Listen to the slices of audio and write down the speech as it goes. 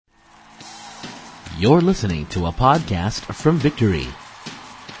You're listening to a podcast from Victory.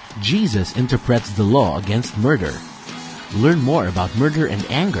 Jesus interprets the law against murder. Learn more about murder and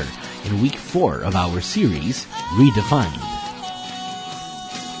anger in week 4 of our series, Redefined.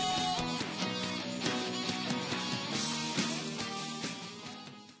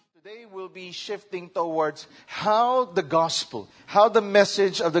 Today we'll be shifting towards how the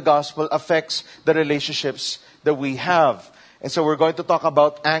message of the gospel affects the relationships that we have. And so we're going to talk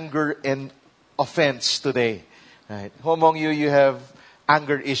about anger and offense today. Right? Who among you have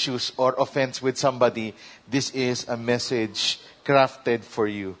anger issues or offense with somebody? This is a message crafted for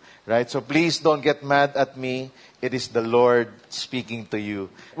you. Right? So please don't get mad at me. It is the Lord speaking to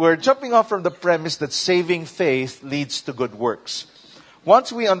you. We're jumping off from the premise that saving faith leads to good works.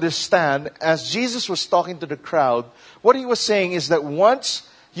 Once we understand, as Jesus was talking to the crowd, what he was saying is that once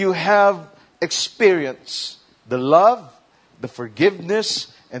you have experienced the love, the forgiveness,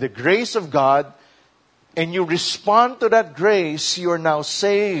 and the grace of God, and you respond to that grace, you are now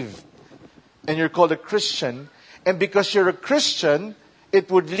saved. And you're called a Christian. And because you're a Christian, it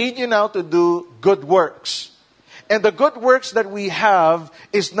would lead you now to do good works. And the good works that we have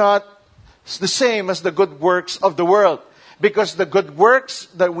is not the same as the good works of the world. Because the good works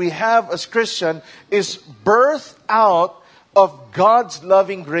that we have as Christian is birthed out of God's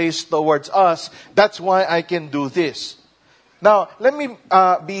loving grace towards us. That's why I can do this. Now, let me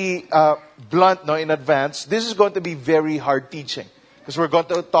be blunt in advance. This is going to be very hard teaching. Because we're going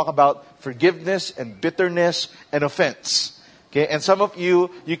to talk about forgiveness and bitterness and offense. Okay? And some of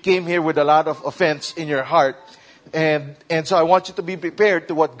you came here with a lot of offense in your heart. And so I want you to be prepared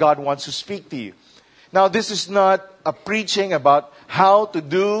to what God wants to speak to you. Now, this is not a preaching about how to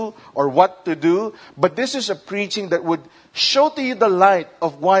do or what to do. But this is a preaching that would show to you the light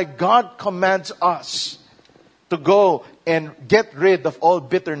of why God commands us to go and get rid of all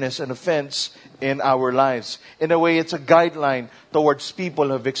bitterness and offense in our lives. In a way, it's a guideline towards people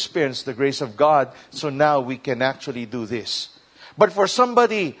who have experienced the grace of God. So now we can actually do this. But for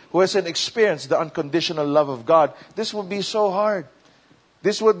somebody who hasn't experienced the unconditional love of God, this would be so hard.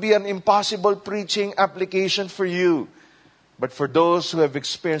 This would be an impossible preaching application for you. But for those who have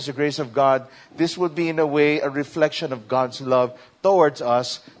experienced the grace of God, this would be in a way a reflection of God's love towards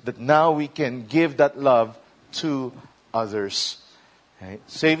us, that now we can give that love to others. Right?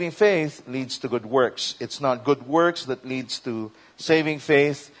 Saving faith leads to good works. It's not good works that leads to saving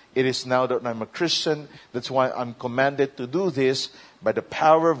faith. It is now that I'm a Christian. That's why I'm commanded to do this by the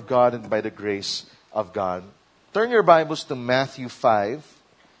power of God and by the grace of God. Turn your Bibles to Matthew 5.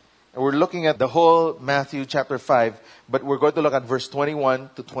 And we're looking at the whole Matthew chapter 5. But we're going to look at verse 21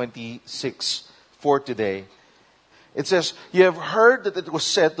 to 26 for today. It says, "You have heard that it was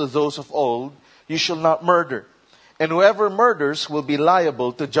said to those of old, 'You shall not murder. And whoever murders will be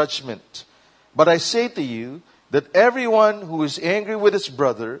liable to judgment.' But I say to you that everyone who is angry with his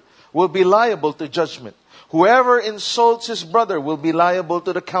brother will be liable to judgment. Whoever insults his brother will be liable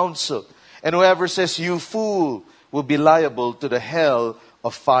to the council. And whoever says, 'You fool,' will be liable to the hell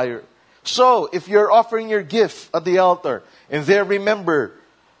of fire. So, if you're offering your gift at the altar, and there remember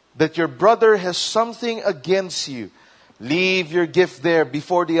that your brother has something against you, leave your gift there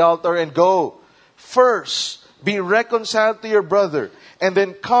before the altar and go. First, be reconciled to your brother, and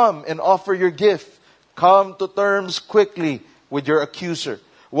then come and offer your gift. Come to terms quickly with your accuser,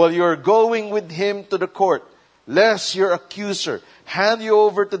 while you're going with him to the court, lest your accuser hand you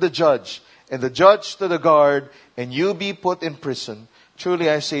over to the judge, and the judge to the guard, and you be put in prison. Truly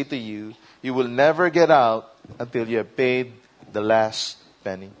I say to you, you will never get out until you have paid the last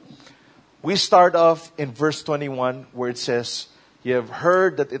penny." We start off in verse 21 where it says, "You have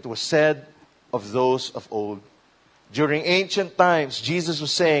heard that it was said of those of old." During ancient times, Jesus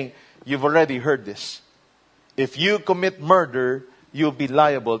was saying, you've already heard this. If you commit murder, you'll be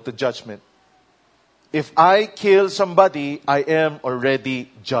liable to judgment. If I kill somebody, I am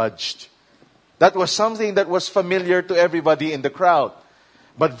already judged. That was something that was familiar to everybody in the crowd.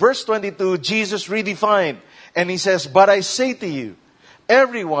 But verse 22, Jesus redefined. And he says, "But I say to you,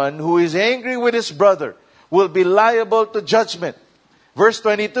 everyone who is angry with his brother will be liable to judgment." Verse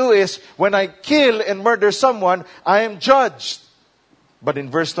 22 is, when I kill and murder someone, I am judged. But in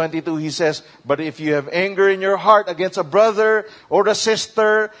verse 22, he says, "But if you have anger in your heart against a brother or a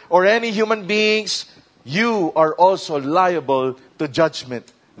sister or any human beings, you are also liable to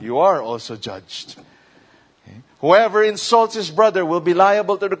judgment." You are also judged. Okay? Whoever insults his brother will be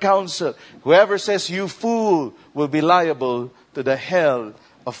liable to the council. Whoever says, "You fool," will be liable to the hell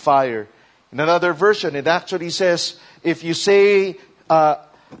of fire. In another version, it actually says, if you say,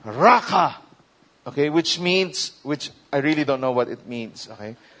 "Raka," okay, which I really don't know what it means,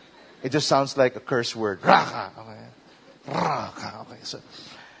 okay? It just sounds like a curse word. Raka. Okay. Raka. Okay. So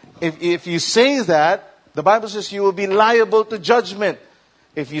if you say that, the Bible says you will be liable to judgment.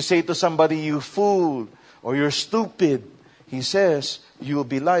 If you say to somebody, you fool, or you're stupid, he says you will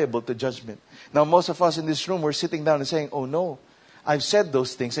be liable to judgment. Now, most of us in this room, we're sitting down and saying, oh no, I've said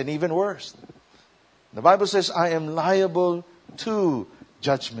those things, and even worse. The Bible says, I am liable to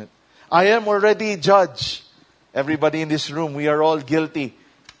judgment. I am already judged. Everybody in this room, we are all guilty,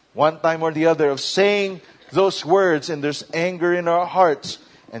 one time or the other, of saying those words, and there's anger in our hearts.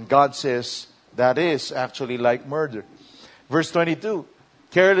 And God says, that is actually like murder. Verse 22,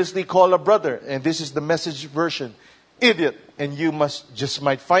 carelessly call a brother, and this is the Message version, idiot, and you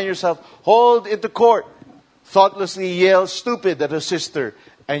might find yourself hauled into court. Thoughtlessly yell stupid at a sister,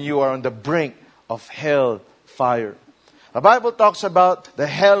 and you are on the brink of hell fire. The Bible talks about the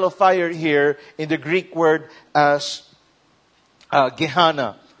hell of fire here in the Greek word as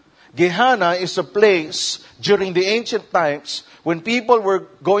Gehenna. Gehenna is a place during the ancient times when people were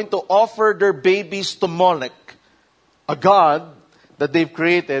going to offer their babies to Molech, a god that they've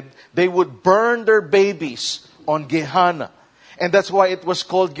created. They would burn their babies on Gehenna. And that's why it was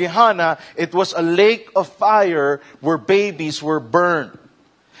called Gehenna. It was a lake of fire where babies were burned.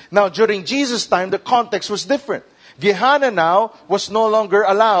 Now, during Jesus' time, the context was different. Gehenna now was no longer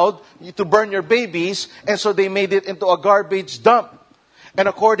allowed to burn your babies, and so they made it into a garbage dump. And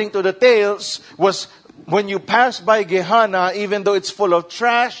according to the tales, was when you pass by Gehenna, even though it's full of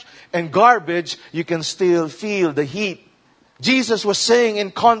trash and garbage, you can still feel the heat. Jesus was saying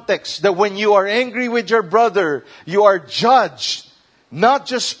in context that when you are angry with your brother, you are judged, not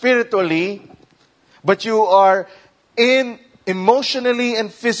just spiritually, but you are emotionally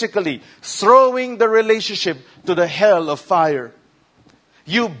and physically, throwing the relationship to the hell of fire.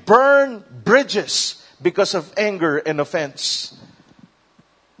 You burn bridges because of anger and offense.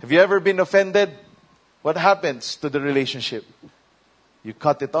 Have you ever been offended? What happens to the relationship? You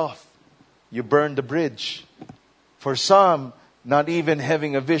cut it off. You burn the bridge. For some, not even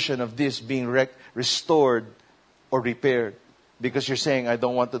having a vision of this being restored or repaired. Because you're saying, I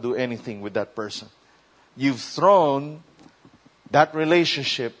don't want to do anything with that person. You've thrown that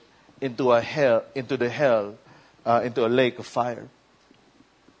relationship into a lake of fire.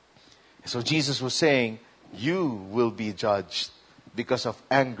 So Jesus was saying, you will be judged because of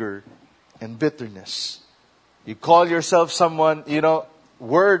anger and bitterness. You call yourself someone,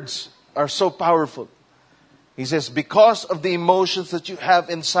 words are so powerful. He says, because of the emotions that you have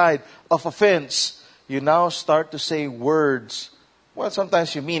inside of offense, you now start to say words. Well,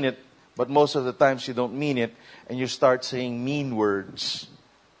 sometimes you mean it, but most of the times you don't mean it, and you start saying mean words.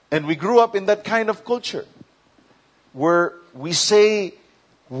 And we grew up in that kind of culture where we say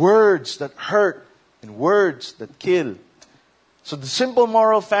words that hurt and words that kill. So the simple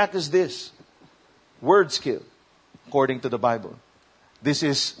moral fact is this: words kill, according to the Bible. This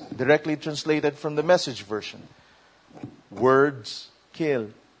is directly translated from the Message version. Words kill.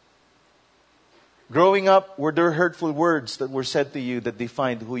 Growing up, were there hurtful words that were said to you that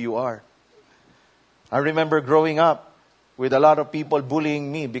defined who you are? I remember growing up with a lot of people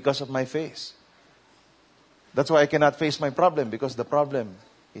bullying me because of my face. That's why I cannot face my problem, because the problem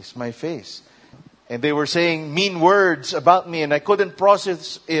is my face. And they were saying mean words about me, and I couldn't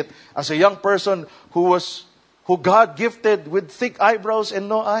process it as a young person who God gifted with thick eyebrows and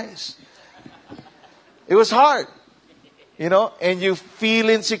no eyes. It was hard, and you feel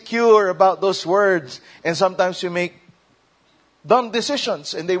insecure about those words, and sometimes you make dumb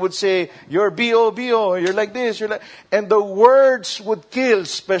decisions, and they would say, you're B.O., or you're like this, and the words would kill,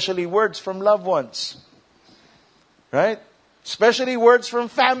 especially words from loved ones. Right? Especially words from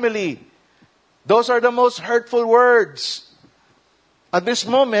family. Those are the most hurtful words. At this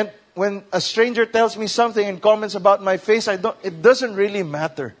moment, when a stranger tells me something and comments about my face, it doesn't really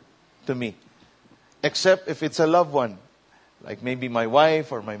matter to me. Except if it's a loved one. Like maybe my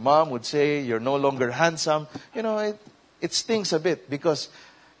wife or my mom would say, you're no longer handsome. It stings a bit because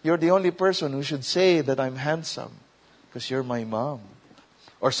you're the only person who should say that I'm handsome. Because you're my mom.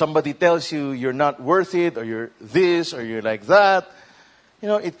 Or somebody tells you you're not worth it, or you're this, or you're like that.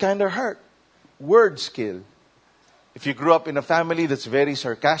 It kind of hurt. Words kill. If you grew up in a family that's very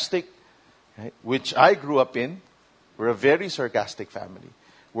sarcastic, right, which I grew up in, we're a very sarcastic family.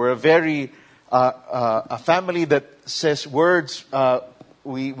 We're a family that says words,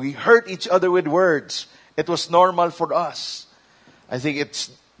 we hurt each other with words. It was normal for us. I think it's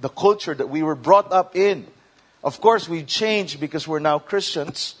the culture that we were brought up in. Of course, we changed because we're now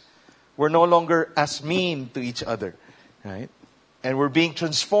Christians. We're no longer as mean to each other, right? And we're being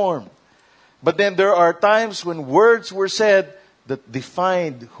transformed. But then there are times when words were said that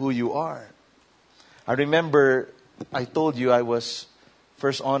defined who you are. I remember I told you I was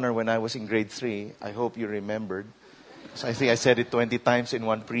first honor when I was in grade 3. I hope you remembered. So I think I said it 20 times in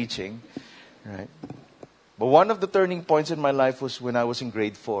one preaching. Right? But one of the turning points in my life was when I was in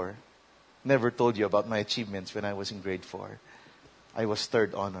grade 4. Never told you about my achievements when I was in grade 4. I was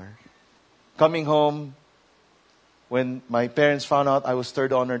third honor. Coming home, when my parents found out I was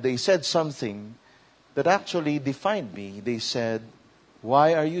third honor, they said something that actually defined me. They said,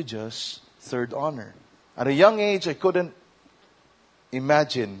 "Why are you just third honor?" At a young age, I couldn't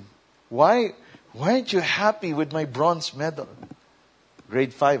imagine, why aren't you happy with my bronze medal?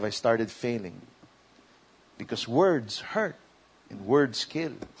 Grade 5, I started failing. Because words hurt and words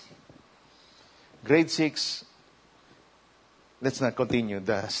kill. Grade 6, let's not continue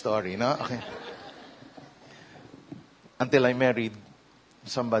the story, no? Okay. Until I married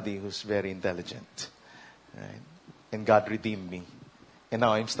somebody who's very intelligent. Right? And God redeemed me. And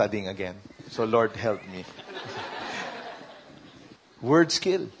now I'm studying again. So Lord help me. Words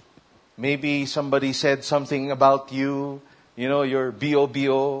kill. Maybe somebody said something about you. You know, you're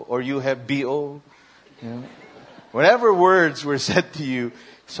B-O-B-O or you have B-O. You know? Whatever words were said to you,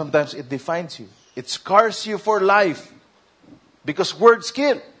 sometimes it defines you. It scars you for life. Because words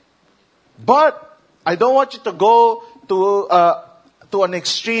kill. But I don't want you to go to an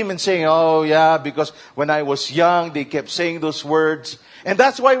extreme and saying, "Oh yeah, because when I was young, they kept saying those words." And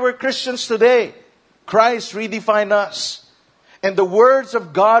that's why we're Christians today. Christ redefined us. And the words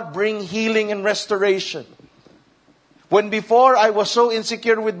of God bring healing and restoration. When before I was so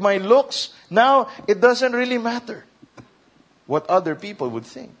insecure with my looks, now it doesn't really matter what other people would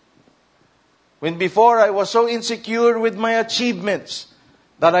think. When before I was so insecure with my achievements,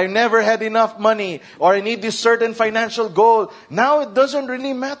 that I never had enough money, or I need this certain financial goal, now it doesn't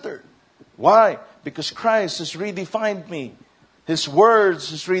really matter. Why? Because Christ has redefined me. His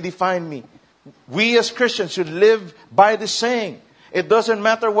words has redefined me. We as Christians should live by the saying. It doesn't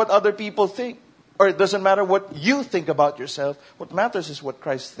matter what other people think. Or it doesn't matter what you think about yourself. What matters is what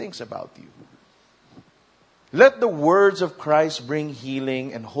Christ thinks about you. Let the words of Christ bring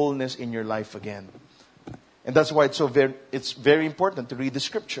healing and wholeness in your life again. And that's why it's very important to read the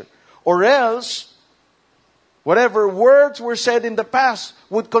Scripture. Or else, whatever words were said in the past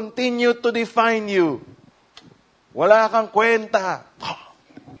would continue to define you. Wala kang kwenta.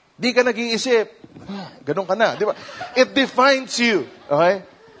 Di ka nag-iisip. Ganun ka na. Di ba? It defines you. Okay?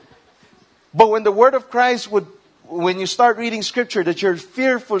 But when the Word of Christ when you start reading Scripture, that you're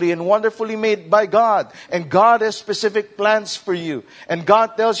fearfully and wonderfully made by God, and God has specific plans for you, and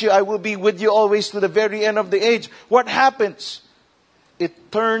God tells you, "I will be with you always to the very end of the age," what happens?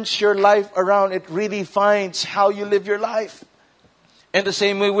 It turns your life around. It redefines how you live your life. And the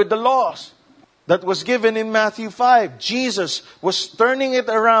same way with the laws that was given in Matthew 5. Jesus was turning it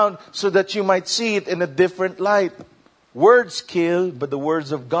around so that you might see it in a different light. Words kill, but the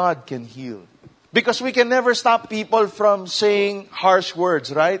words of God can heal. Because we can never stop people from saying harsh words,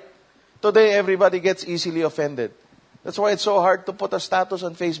 right? Today, everybody gets easily offended. That's why it's so hard to put a status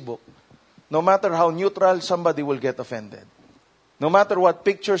on Facebook. No matter how neutral, somebody will get offended. No matter what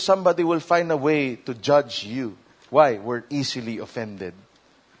picture, somebody will find a way to judge you. Why? We're easily offended.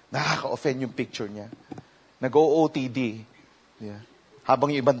 Nakaka-offend yung picture niya. Nag-OOTD. Yeah.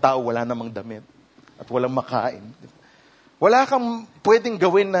 Habang yung ibang tao wala namang damit at walang makain. Wala kang pwedeng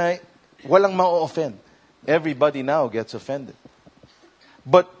gawin na walang ma-offend. Everybody now gets offended.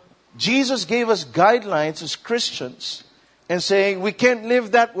 But Jesus gave us guidelines as Christians and saying we can't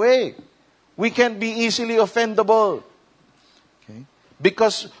live that way. We can't be easily offendable. Okay?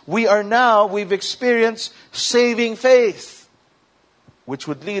 Because we've experienced saving faith, which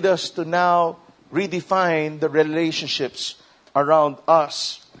would lead us to now redefine the relationships around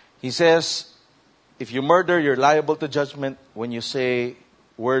us. He says, if you murder, you're liable to judgment. When you say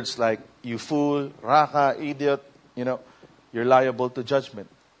words like, "you fool," "raka," "idiot," you're liable to judgment.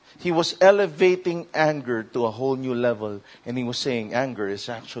 He was elevating anger to a whole new level. And he was saying anger is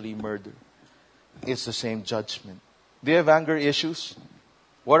actually murder. It's the same judgment. Do you have anger issues?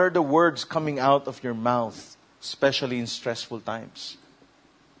 What are the words coming out of your mouth, especially in stressful times?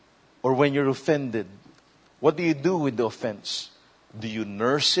 Or when you're offended, what do you do with the offense? Do you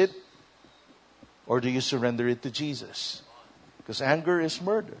nurse it? Or do you surrender it to Jesus? Because anger is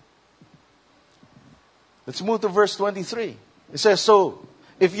murder. Let's move to verse 23. It says, "So,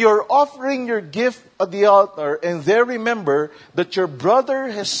 if you're offering your gift at the altar, and there remember that your brother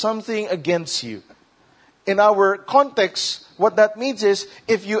has something against you." In our context, what that means is,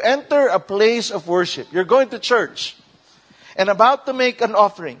 if you enter a place of worship, you're going to church, and about to make an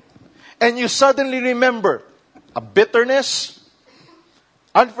offering, and you suddenly remember a bitterness,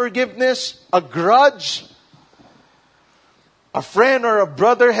 unforgiveness, a grudge, a friend or a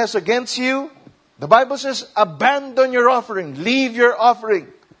brother has against you, the Bible says, abandon your offering. Leave your offering.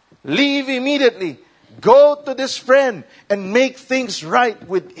 Leave immediately. Go to this friend and make things right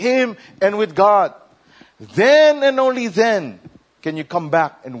with him and with God. Then and only then can you come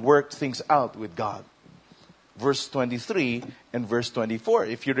back and work things out with God. Verse 23 and verse 24.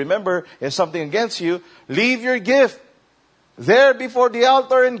 If you remember, there's something against you, leave your gift there before the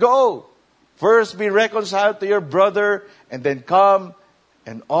altar and go. First be reconciled to your brother and then come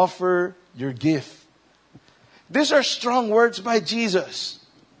and offer your gift. These are strong words by Jesus.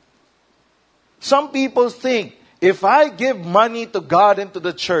 Some people think, if I give money to God and to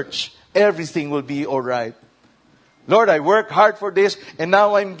the church, everything will be all right. Lord, I work hard for this and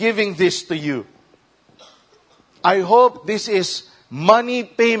now I'm giving this to you. I hope this is money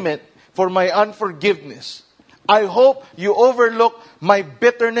payment for my unforgiveness. I hope you overlook my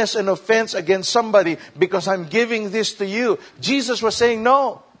bitterness and offense against somebody because I'm giving this to you. Jesus was saying,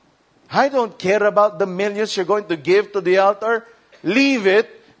 no, I don't care about the millions you're going to give to the altar. Leave it,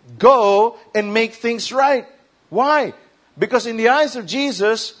 go and make things right. Why? Because in the eyes of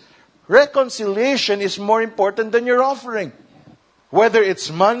Jesus, reconciliation is more important than your offering. Whether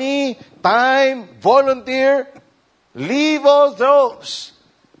it's money, time, volunteer, leave all those.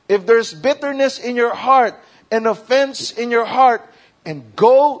 If there's bitterness in your heart, an offense in your heart, and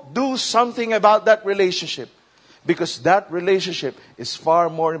go do something about that relationship. Because that relationship is far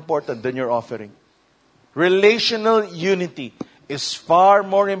more important than your offering. Relational unity is far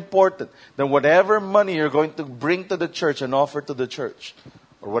more important than whatever money you're going to bring to the church and offer to the church.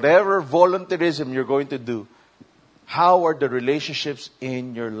 Or whatever volunteerism you're going to do. How are the relationships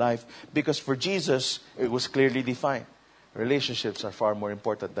in your life? Because for Jesus, it was clearly defined. Relationships are far more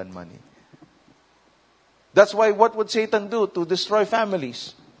important than money. That's why what would Satan do to destroy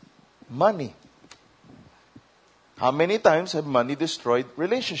families? Money. How many times have money destroyed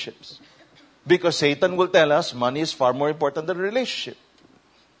relationships? Because Satan will tell us money is far more important than relationship.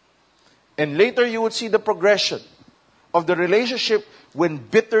 And later you would see the progression of the relationship when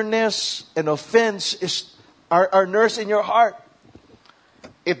bitterness and offense are nursed in your heart.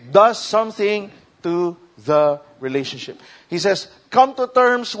 It does something to the relationship. He says, come to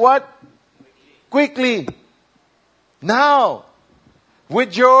terms what? Quickly. Now.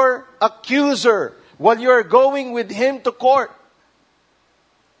 With your accuser. While you are going with him to court.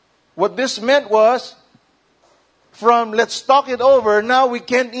 What this meant was, from let's talk it over, now we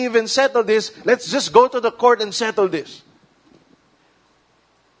can't even settle this. Let's just go to the court and settle this.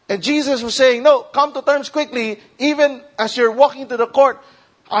 And Jesus was saying, no, come to terms quickly. Even as you're walking to the court,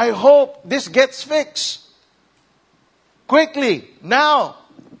 I hope this gets fixed. Quickly, now.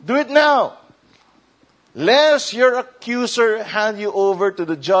 Do it now. Lest your accuser hand you over to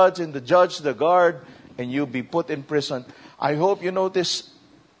the judge and the judge the guard and you be put in prison. I hope you notice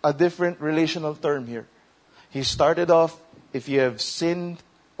a different relational term here. He started off, if you have sinned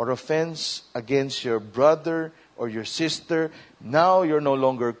or offense against your brother or your sister, now you're no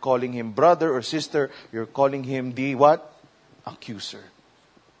longer calling him brother or sister, you're calling him the what? Accuser.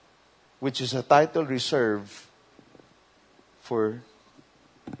 Which is a title reserved for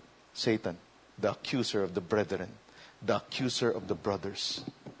Satan, the accuser of the brethren, the accuser of the brothers.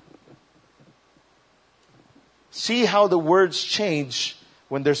 See how the words change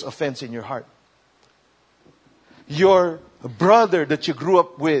when there's offense in your heart. Your brother that you grew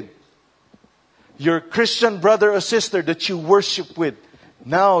up with, your Christian brother or sister that you worship with,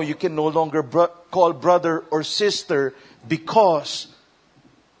 now you can no longer call brother or sister because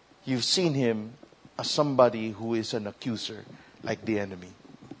you've seen him as somebody who is an accuser, like the enemy.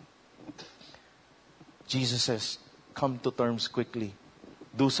 Jesus says, come to terms quickly.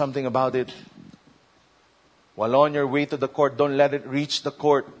 Do something about it. While on your way to the court, don't let it reach the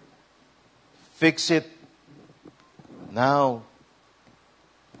court. Fix it now.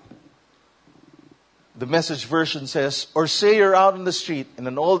 The Message version says, or say you're out on the street and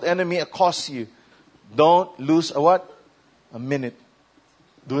an old enemy accosts you. Don't lose a what? A minute.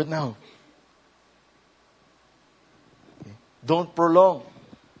 Do it now. Okay. Don't prolong.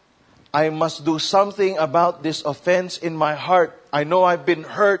 I must do something about this offense in my heart. I know I've been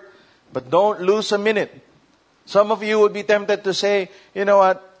hurt, but don't lose a minute. Some of you would be tempted to say, you know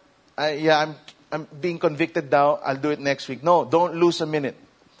what? I'm being convicted now. I'll do it next week. No, don't lose a minute.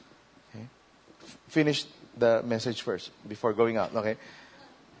 Okay? Finish the message first before going out. Okay?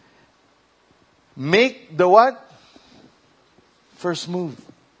 Make the what? First move.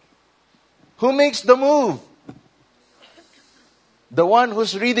 Who makes the move? The one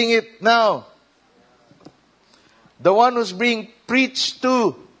who's reading it now. the one who's being preached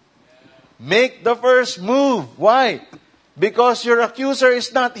to. Make the first move. Why? Because your accuser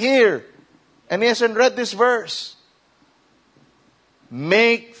is not here. And he hasn't read this verse.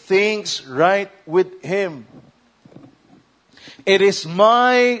 Make things right with him. It is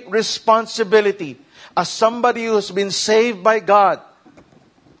my responsibility as somebody who's been saved by God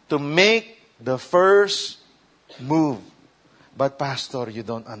to make the first move. But Pastor, you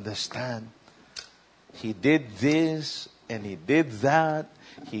don't understand. He did this and he did that.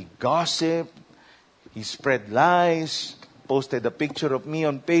 He gossiped. He spread lies. Posted a picture of me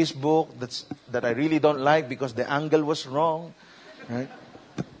on Facebook that I really don't like because the angle was wrong. Right?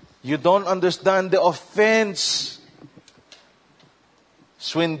 You don't understand the offense.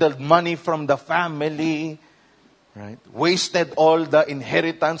 Swindled money from the family. Right? Wasted all the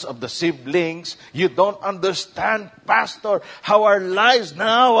inheritance of the siblings. You don't understand, Pastor, how our lives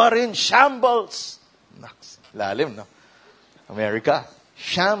now are in shambles. Lalim, no? America.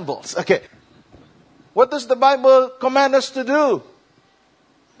 Shambles. Okay. What does the Bible command us to do?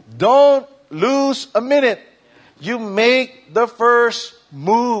 Don't lose a minute. You make the first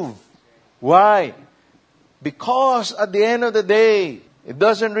move. Why? Because at the end of the day, it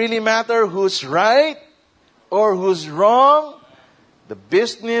doesn't really matter who's right or who's wrong. The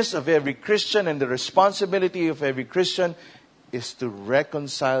business of every Christian and the responsibility of every Christian is to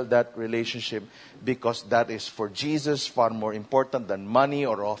reconcile that relationship, because that is for Jesus far more important than money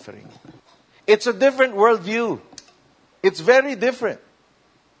or offering. It's a different worldview. It's very different.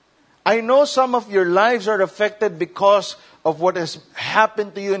 I know some of your lives are affected because of what has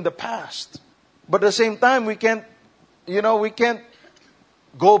happened to you in the past. But at the same time, we can't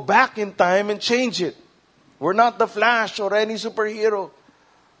go back in time and change it. We're not the Flash or any superhero.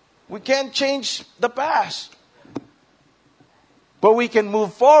 We can't change the past. But we can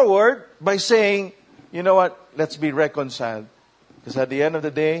move forward by saying, you know what, let's be reconciled. Because at the end of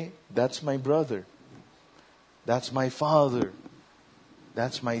the day, that's my brother. That's my father.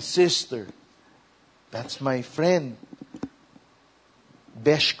 That's my sister. That's my friend.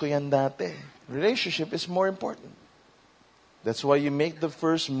 Besh ko yan dati. Relationship is more important. That's why you make the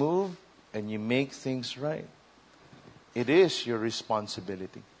first move and you make things right. It is your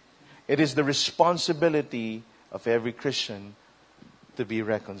responsibility. It is the responsibility of every Christian to be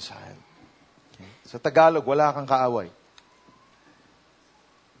reconciled. Okay? Sa Tagalog, wala kang kaaway.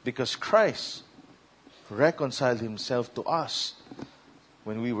 Because Christ reconciled Himself to us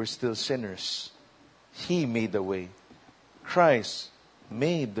when we were still sinners. He made the way. Christ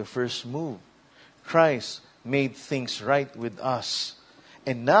made the first move. Christ made things right with us.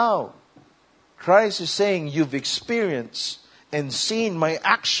 And now, Christ is saying, you've experienced and seen my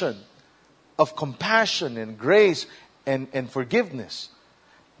action of compassion and grace and forgiveness.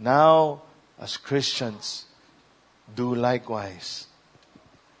 Now, as Christians, do likewise.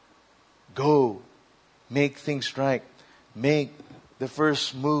 Go. Make things right. Make the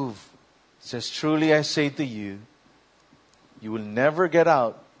first move. It says, truly I say to you, you will never get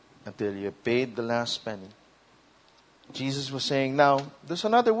out until you have paid the last penny. Jesus was saying, now, there's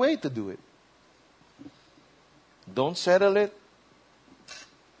another way to do it. Don't settle it.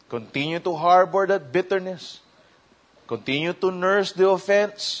 Continue to harbor that bitterness. Continue to nurse the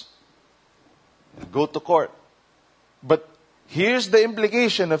offense. Go to court. But here's the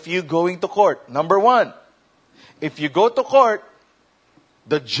implication of you going to court. Number one, if you go to court,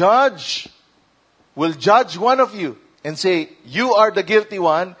 the judge will judge one of you and say, you are the guilty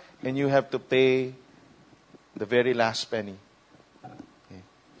one, and you have to pay the very last penny. Okay.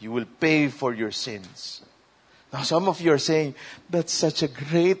 You will pay for your sins. Now, some of you are saying, that's such a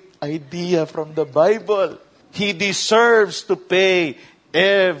great idea from the Bible. He deserves to pay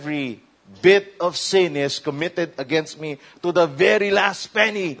every bit of sin he has committed against me to the very last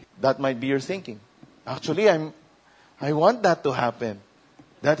penny. That might be your thinking. Actually, I want that to happen.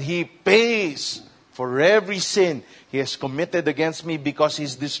 That He pays for every sin He has committed against me because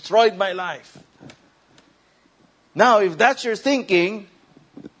He's destroyed my life. Now, if that's your thinking,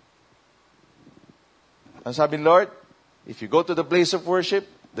 ang sabi ng Lord, if you go to the place of worship,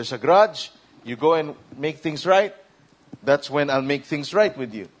 there's a grudge, you go and make things right, that's when I'll make things right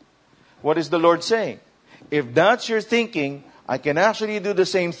with you. What is the Lord saying? If that's your thinking, I can actually do the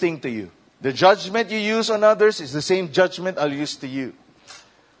same thing to you. The judgment you use on others is the same judgment I'll use to you.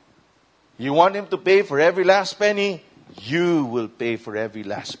 You want Him to pay for every last penny? You will pay for every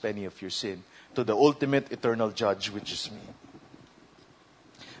last penny of your sin to the ultimate eternal judge, which is me.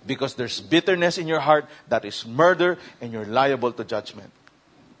 Because there's bitterness in your heart, that is murder, and you're liable to judgment.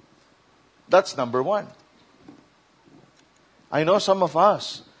 That's number one. I know some of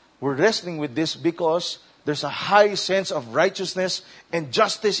us, we're wrestling with this because there's a high sense of righteousness and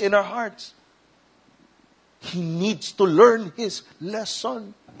justice in our hearts. He needs to learn his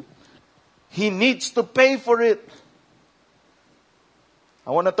lesson. He needs to pay for it.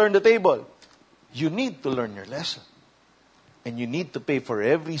 I want to turn the table. You need to learn your lesson. And you need to pay for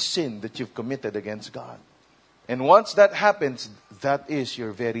every sin that you've committed against God. And once that happens, that is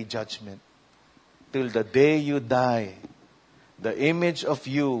your very judgment. Till the day you die, the image of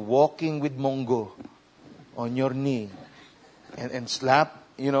you walking with Mongo on your knee and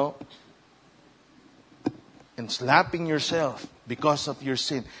slapping yourself because of your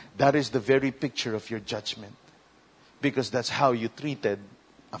sin, that is the very picture of your judgment. Because that's how you treated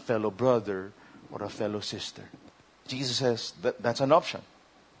a fellow brother or a fellow sister. Jesus says that's an option.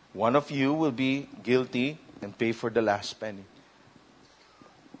 One of you will be guilty and pay for the last penny.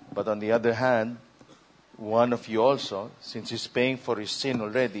 But on the other hand, one of you also, since he's paying for his sin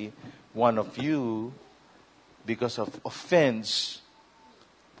already, one of you, because of offense,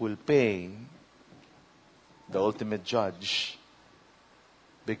 will pay the ultimate judge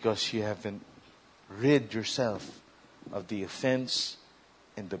because you haven't rid yourself of the offense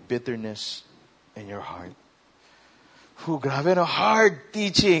and the bitterness in your heart. Grabe na hard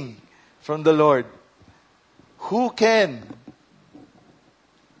teaching from the Lord. Who can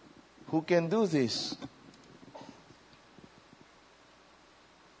do this?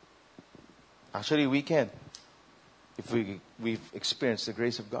 Actually, we can. If we've experienced the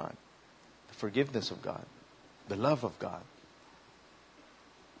grace of God, the forgiveness of God, the love of God.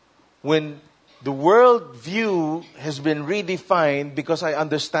 When the world view has been redefined because I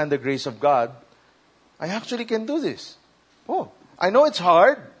understand the grace of God, I actually can do this. I know it's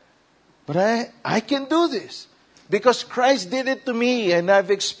hard, but I can do this. Because Christ did it to me and I've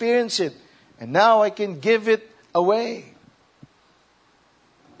experienced it. And now I can give it away.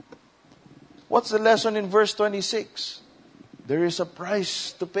 What's the lesson in verse 26? There is a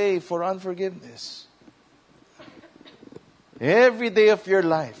price to pay for unforgiveness. Every day of your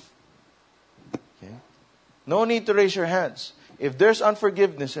life. Okay? No need to raise your hands. If there's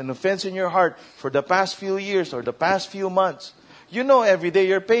unforgiveness and offense in your heart for the past few years or the past few months, you know every day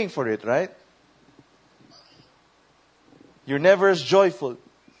you're paying for it, right? You're never as joyful.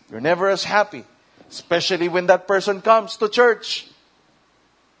 You're never as happy. Especially when that person comes to church.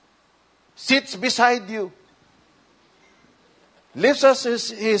 Sits beside you. Lifts us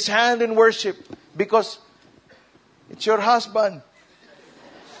his hand in worship because it's your husband.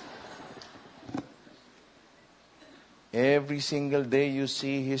 Every single day you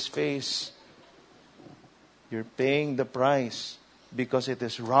see his face. You're paying the price because it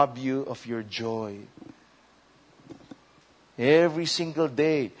has robbed you of your joy. Every single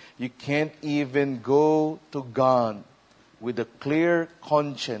day, you can't even go to God with a clear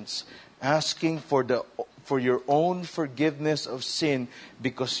conscience, asking for your own forgiveness of sin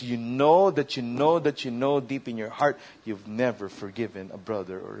because you know deep in your heart you've never forgiven a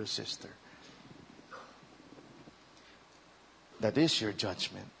brother or a sister. That is your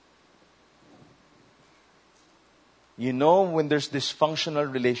judgment. You know when there's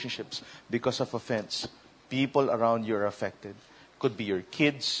dysfunctional relationships because of offense, people around you are affected. Could be your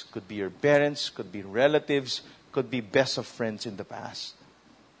kids, could be your parents, could be relatives, could be best of friends in the past.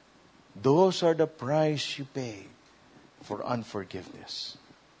 Those are the price you pay for unforgiveness.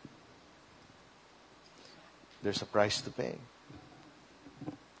 There's a price to pay.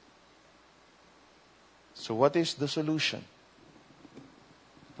 So what is the solution?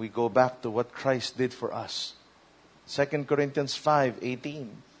 We go back to what Christ did for us. 2 Corinthians 5:18.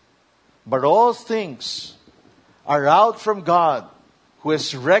 But all things are out from God, who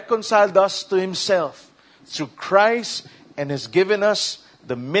has reconciled us to himself through Christ and has given us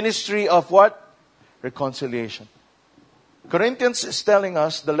the ministry of what? Reconciliation. Corinthians is telling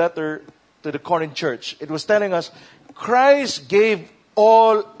us, the letter to the Corinth church, it was telling us, Christ gave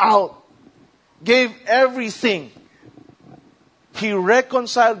all out. Gave everything. He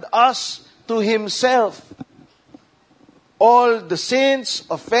reconciled us to himself. All the sins,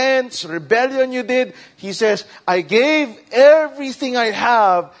 offense, rebellion you did, he says, I gave everything I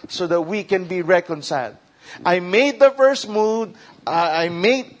have so that we can be reconciled. I made the first move. I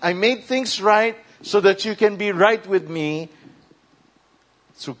made things right so that you can be right with me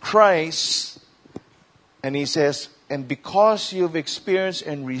through Christ. And he says, and because you've experienced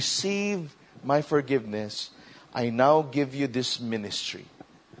and received my forgiveness, I now give you this ministry.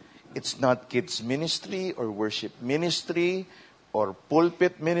 It's not kids ministry or worship ministry or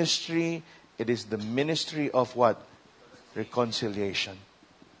pulpit ministry. It is the ministry of what? Reconciliation.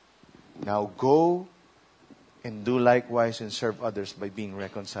 Now go and do likewise and serve others by being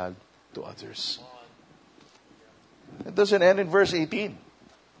reconciled to others. It doesn't end in verse 18.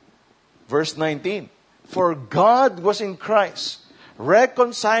 Verse 19. For God was in Christ,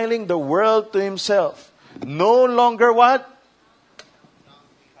 reconciling the world to Himself. No longer what?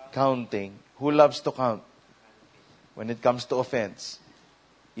 Counting. Who loves to count? When it comes to offense.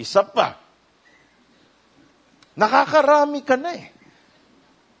 Isa pa. Nakakarami ka na eh.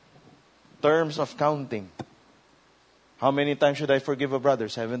 Terms of counting. How many times should I forgive a brother?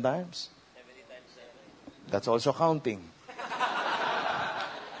 7 times? 70 times 7. That's also counting.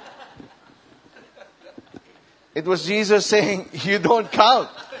 It was Jesus saying, you don't count.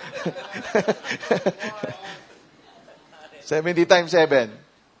 70 times 7.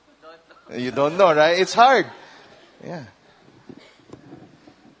 You don't know, right? It's hard. Yeah.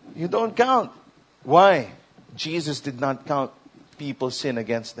 You don't count. Why? Jesus did not count people's sin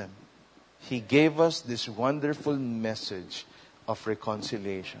against them. He gave us this wonderful message of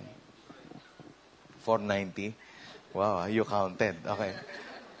reconciliation. 490. Wow, you counted. Okay.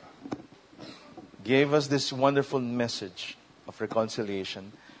 Gave us this wonderful message of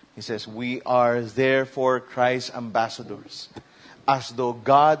reconciliation. He says, we are therefore Christ's ambassadors. As though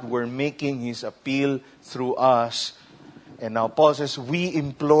God were making His appeal through us. And now Paul says, we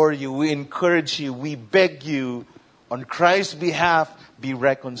implore you, we encourage you, we beg you, on Christ's behalf, be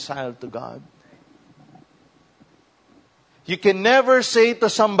reconciled to God. You can never say to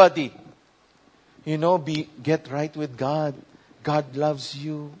somebody, get right with God. God loves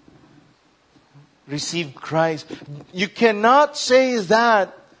you. Receive Christ. You cannot say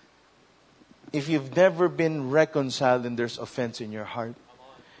that if you've never been reconciled and there's offense in your heart.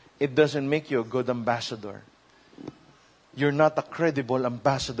 It doesn't make you a good ambassador. You're not a credible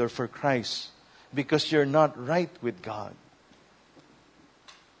ambassador for Christ because you're not right with God.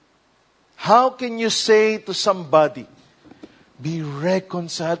 How can you say to somebody, be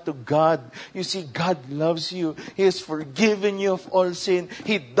reconciled to God? You see, God loves you. He has forgiven you of all sin.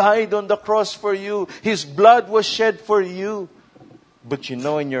 He died on the cross for you. His blood was shed for you. But you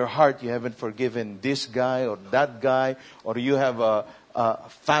know in your heart you haven't forgiven this guy or that guy, or you have a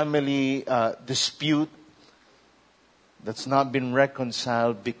family dispute that's not been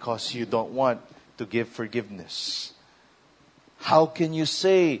reconciled because you don't want to give forgiveness. How can you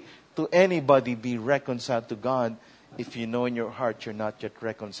say to anybody, be reconciled to God, if you know in your heart you're not yet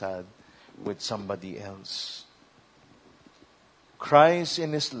reconciled with somebody else? Christ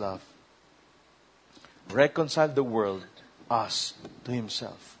in His love reconciled the world, us, to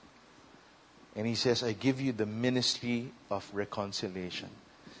Himself. And He says, I give you the ministry of reconciliation.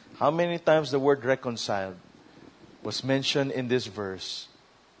 How many times the word reconciled was mentioned in this verse?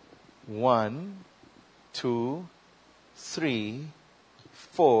 1, 2, 3,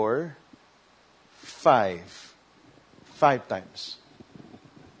 4, 5. 5 times.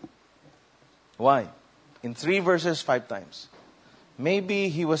 Why? In 3 verses, 5 times. Maybe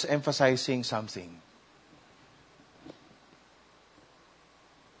He was emphasizing something.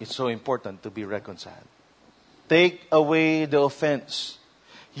 It's so important to be reconciled. Take away the offense.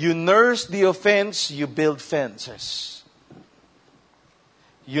 You nurse the offense, you build fences.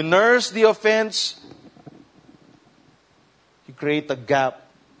 You nurse the offense, you create a gap,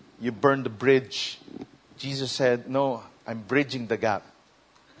 you burn the bridge. Jesus said, no, I'm bridging the gap.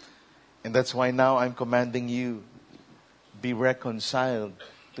 And that's why now I'm commanding you, be reconciled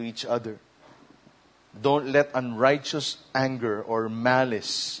to each other. Don't let unrighteous anger or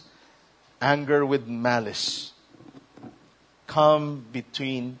malice, anger with malice, come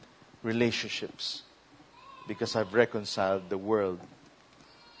between relationships, because I've reconciled the world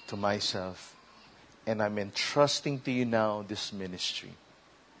to myself, and I'm entrusting to you now this ministry,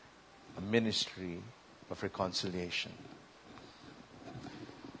 a ministry of reconciliation.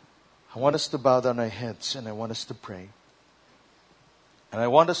 I want us to bow down our heads and I want us to pray. And I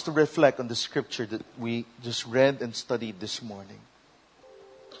want us to reflect on the scripture that we just read and studied this morning.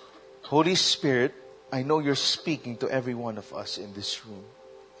 Holy Spirit, I know you're speaking to every one of us in this room.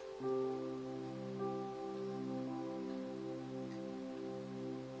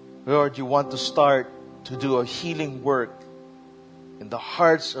 Lord, you want to start to do a healing work in the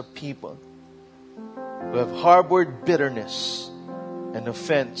hearts of people who have harbored bitterness and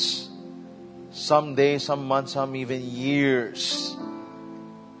offense. Some days, some months, some even years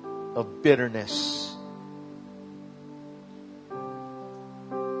of bitterness.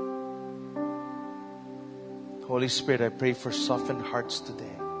 Holy Spirit, I pray for softened hearts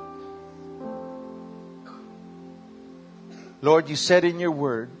today. Lord, you said in your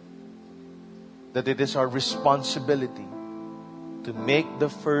word that it is our responsibility to make the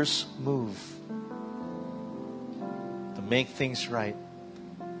first move, to make things right.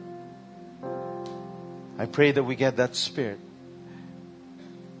 I pray that we get that spirit.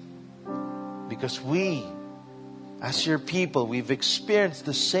 Because we, as your people, we've experienced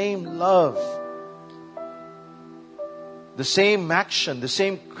the same love, the same action, the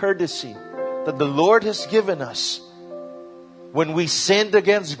same courtesy that the Lord has given us. When we sinned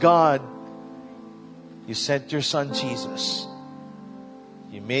against God, you sent your Son Jesus.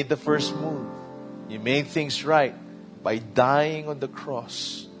 You made the first move. You made things right by dying on the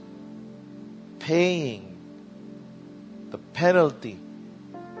cross, paying the penalty,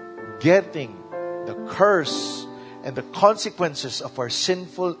 getting the curse and the consequences of our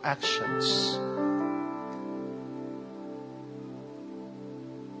sinful actions.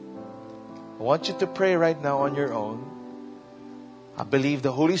 I want you to pray right now on your own. I believe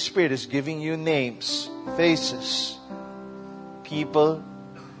the Holy Spirit is giving you names, faces, people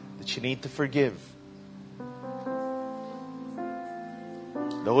that you need to forgive.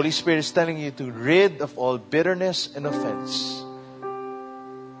 The Holy Spirit is telling you to rid of all bitterness and offense.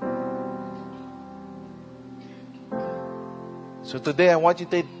 So today I want you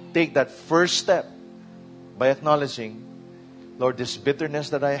to take that first step by acknowledging, Lord, this bitterness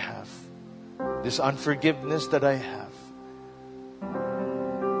that I have, this unforgiveness that I have,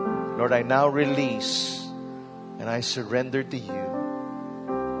 Lord, I now release and I surrender to you.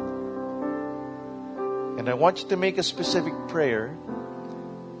 And I want you to make a specific prayer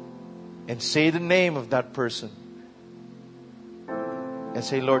and say the name of that person. And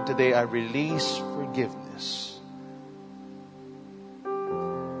say, Lord, today I release forgiveness.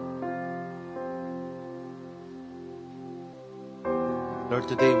 Lord,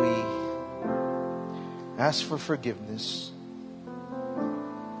 today we ask for forgiveness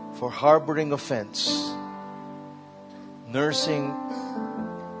for harboring offense, nursing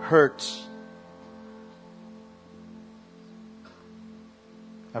hurts.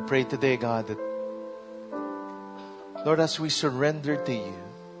 I pray today, God, that, Lord, as we surrender to you,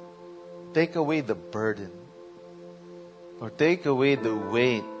 take away the burden, or take away the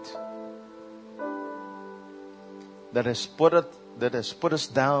weight that has put us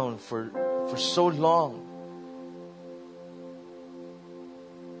down for so long.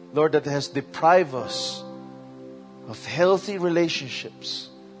 Lord, that has deprived us of healthy relationships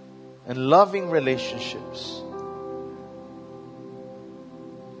and loving relationships,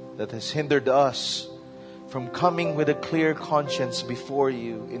 that has hindered us from coming with a clear conscience before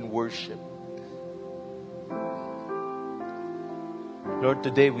you in worship. Lord,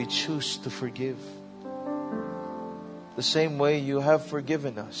 today we choose to forgive the same way you have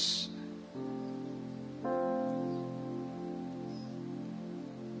forgiven us.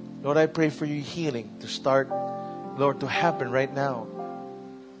 Lord, I pray for your healing to start, Lord, to happen right now.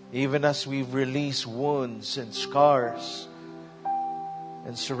 Even as we release wounds and scars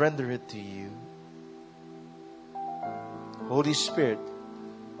and surrender it to you. Holy Spirit,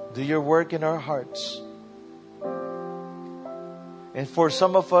 do your work in our hearts. And for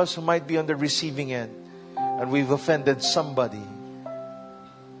some of us who might be on the receiving end and we've offended somebody,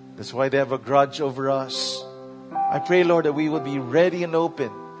 that's why they have a grudge over us. I pray, Lord, that we will be ready and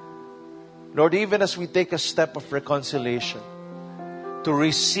open, Lord, even as we take a step of reconciliation, to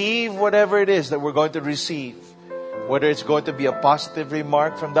receive whatever it is that we're going to receive, whether it's going to be a positive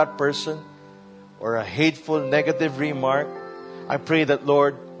remark from that person or a hateful, negative remark. I pray that,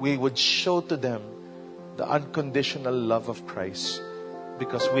 Lord, we would show to them the unconditional love of Christ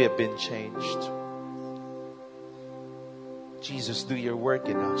because we have been changed. Jesus, do your work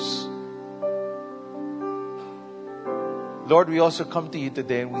in us. Lord, we also come to you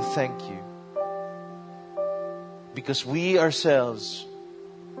today and we thank you. Because we ourselves,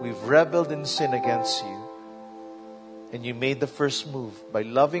 we've rebelled in sin against you. And you made the first move by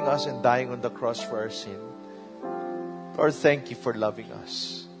loving us and dying on the cross for our sin. Lord, thank you for loving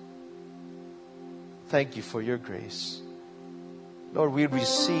us. Thank you for your grace. Lord, we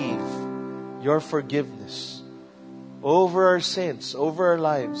receive your forgiveness over our sins, over our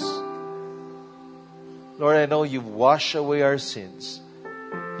lives. Lord, I know you've washed away our sins.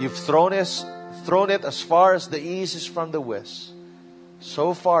 You've thrown it as far as the east is from the west.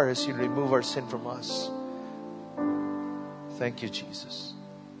 So far as you remove our sin from us. Thank you, Jesus.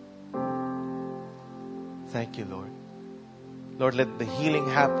 Thank you, Lord. Lord, let the healing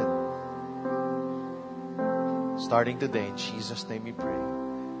happen. Starting today, in Jesus' name we pray.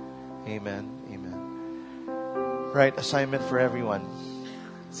 Amen. Amen. Right, assignment for everyone.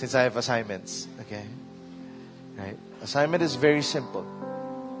 Since I have assignments, okay? Right. Assignment is very simple.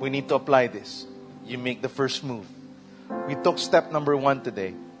 We need to apply this. You make the first move. We took step number 1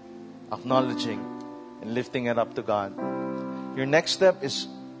 today. Acknowledging and lifting it up to God. Your next step is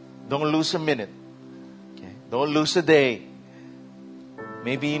don't lose a minute. Don't lose a day.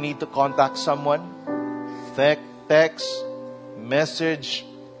 Maybe you need to contact someone. Text, message,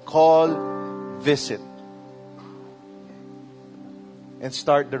 call, visit. And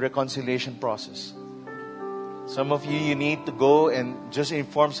start the reconciliation process. Some of you need to go and just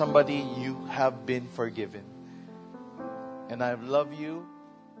inform somebody you have been forgiven. And I love you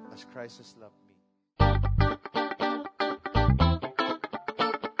as Christ has loved me.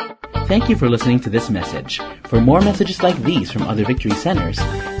 Thank you for listening to this message. For more messages like these from other Victory Centers,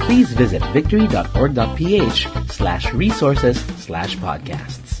 please visit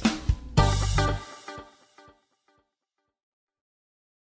victory.org.ph/resources/podcasts.